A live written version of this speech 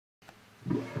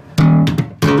Hey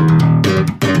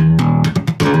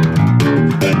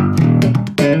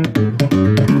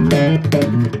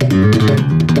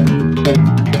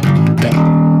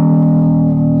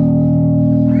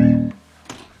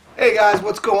guys,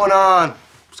 what's going on?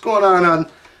 What's going on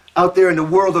out there in the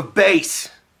world of bass?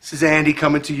 This is Andy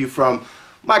coming to you from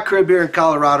my crib here in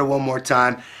Colorado one more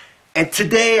time. And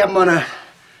today I'm gonna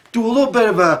do a little bit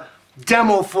of a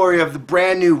demo for you of the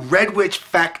brand new RedWitch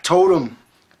Factotum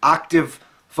octave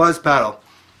fuzz pedal.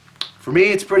 For me,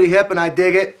 it's pretty hip and I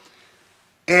dig it.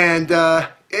 And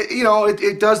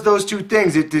it does those two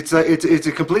things. It's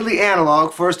a completely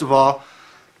analog, first of all,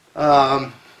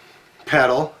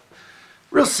 pedal.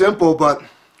 Real simple, but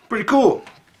pretty cool.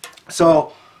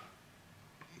 So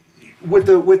with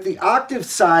the octave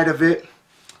side of it,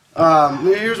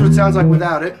 here's what it sounds like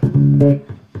without it.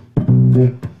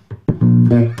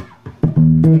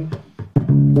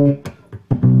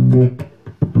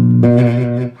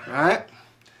 All right,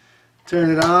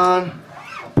 turn it on.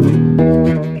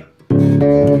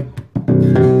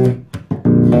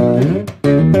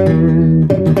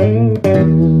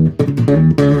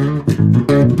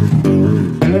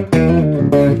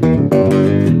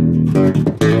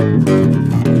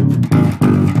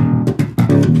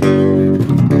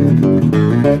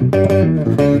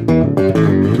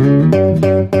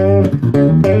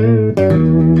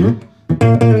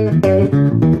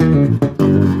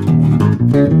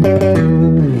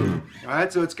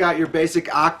 Alright, so it's got your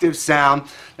basic octave sound.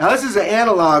 Now this is an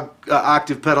analog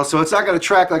octave pedal, so it's not going to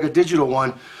track like a digital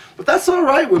one. But that's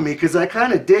alright with me because I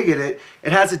kind of dig it.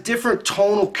 It has a different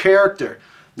tonal character.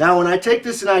 Now when I take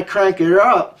this and I crank it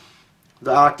up,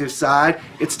 the octave side,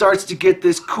 it starts to get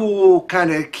this cool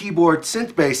kind of keyboard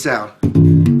synth bass sound.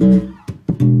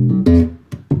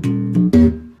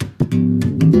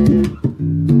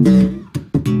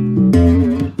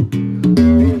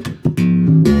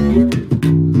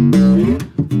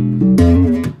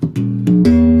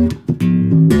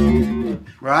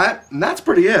 Right? And that's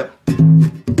pretty hip.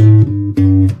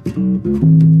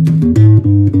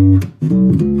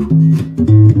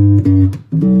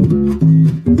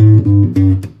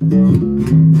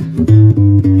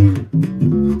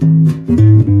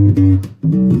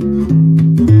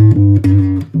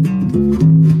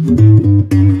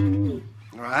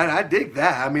 Alright, I dig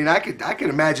that. I mean, I could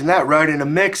imagine that right in a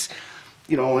mix,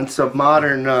 you know, in some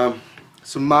modern,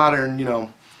 you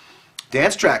know,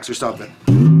 dance tracks or something.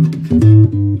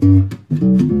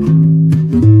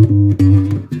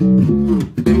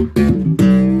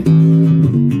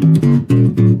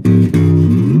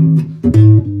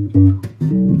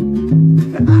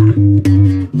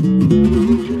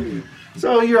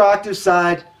 So your octave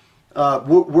side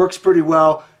works pretty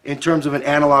well in terms of an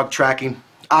analog tracking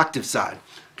octave side.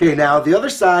 Okay, now the other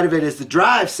side of it is the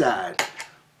drive side.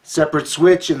 Separate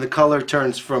switch and the color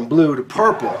turns from blue to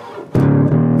purple.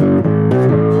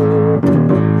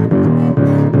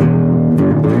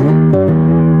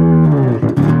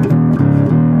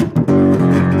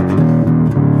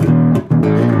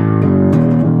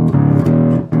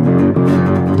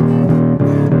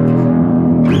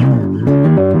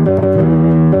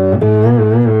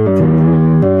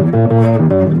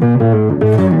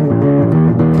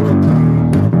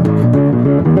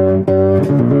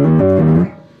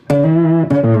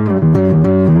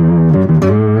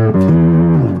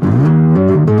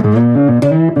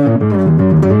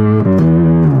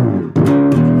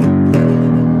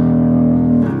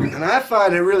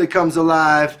 And it really comes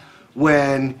alive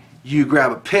when you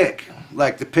grab a pick,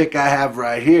 like the pick I have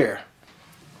right here,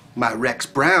 my Rex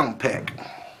Brown pick.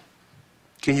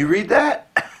 Can you read that?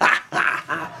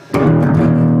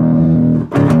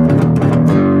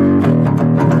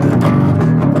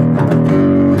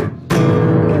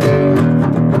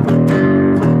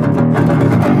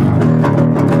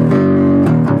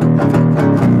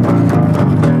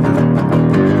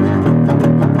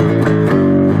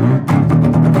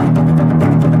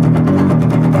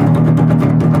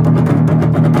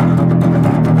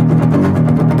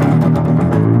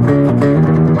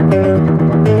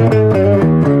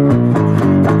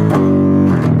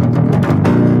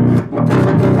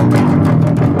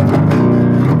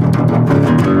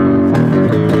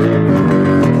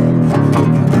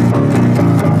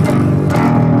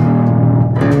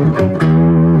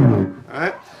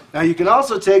 Now you can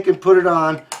also take and put it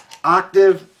on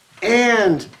octave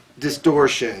and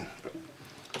distortion,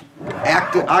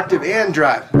 octave and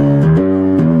drive.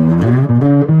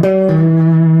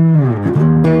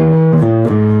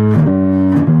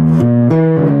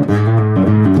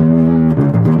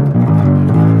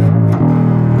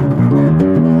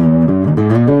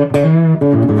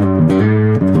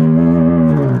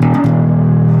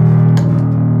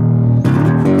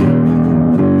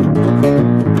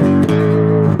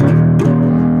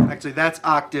 That's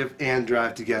octave and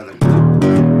drive together.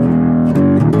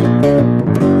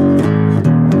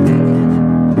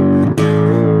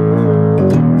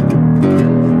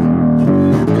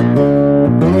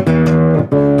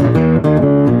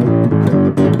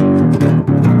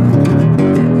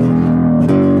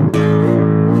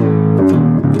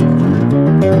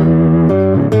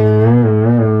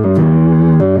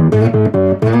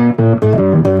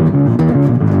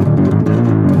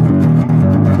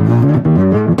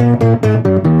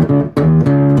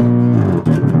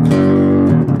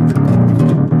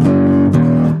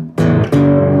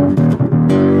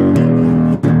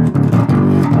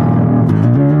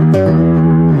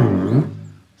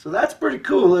 So that's pretty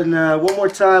cool. And one more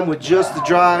time with just the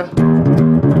drive.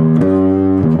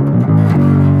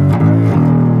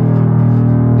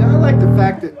 Yeah, I like the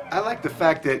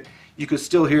fact that you could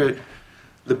still hear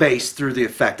the bass through the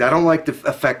effect. I don't like the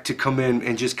effect to come in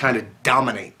and just kind of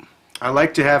dominate. I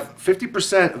like to have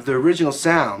 50% of the original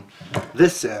sound,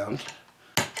 this sound,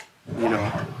 you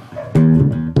know.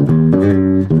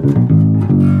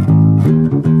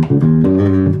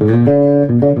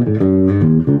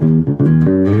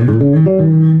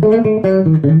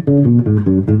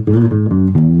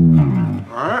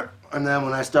 Alright, and then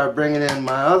when I start bringing in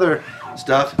my other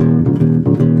stuff,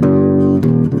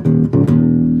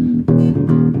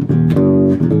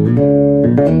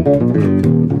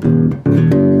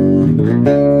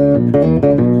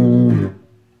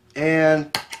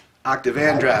 and octave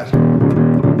and drive.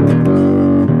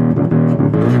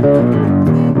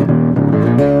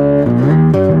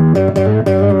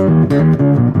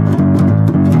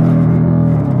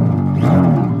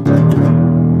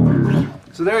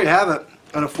 So there you have it,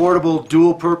 an affordable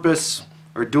dual purpose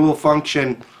or dual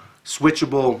function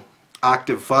switchable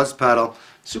octave fuzz pedal.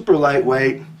 Super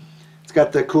lightweight. It's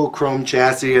got the cool chrome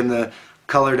chassis and the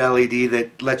colored LED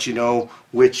that lets you know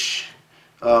which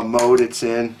mode it's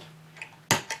in.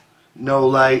 No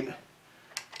light.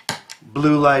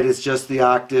 Blue light is just the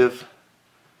octave.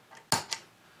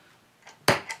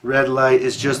 Red light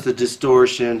is just the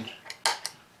distortion.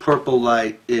 Purple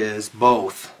light is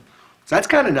both. So that's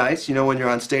kind of nice, you know, when you're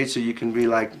on stage, so you can be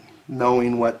like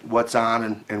knowing what's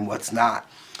on and what's not.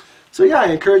 So yeah, I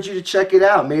encourage you to check it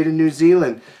out. Made in New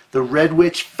Zealand. The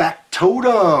RedWitch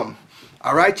Factotum.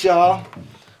 Alright, y'all.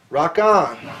 Rock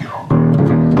on.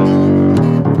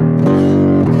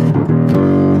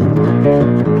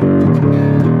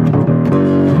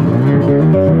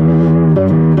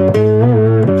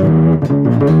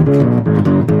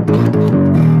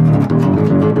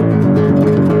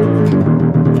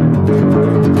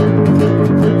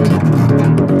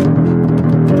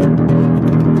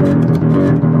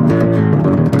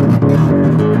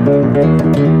 Thank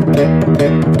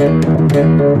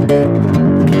you.